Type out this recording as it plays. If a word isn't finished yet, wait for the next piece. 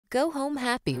Go home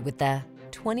happy with the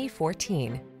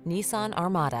 2014 Nissan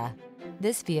Armada.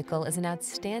 This vehicle is an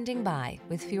outstanding buy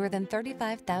with fewer than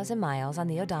 35,000 miles on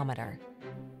the odometer.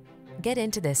 Get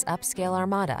into this upscale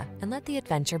Armada and let the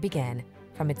adventure begin.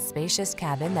 From its spacious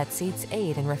cabin that seats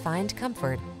 8 in refined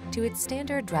comfort, to its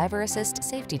standard driver assist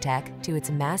safety tech, to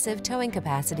its massive towing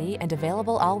capacity and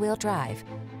available all-wheel drive,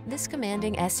 this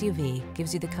commanding SUV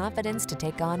gives you the confidence to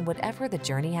take on whatever the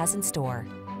journey has in store.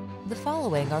 The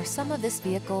following are some of this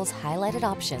vehicle's highlighted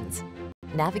options: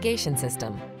 navigation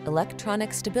system,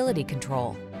 electronic stability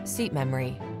control, seat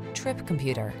memory, trip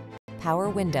computer, power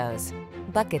windows,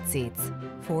 bucket seats,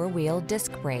 4-wheel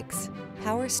disc brakes,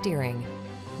 power steering.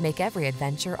 Make every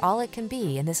adventure all it can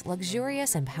be in this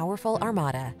luxurious and powerful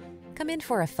Armada. Come in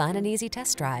for a fun and easy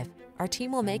test drive. Our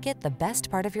team will make it the best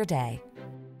part of your day.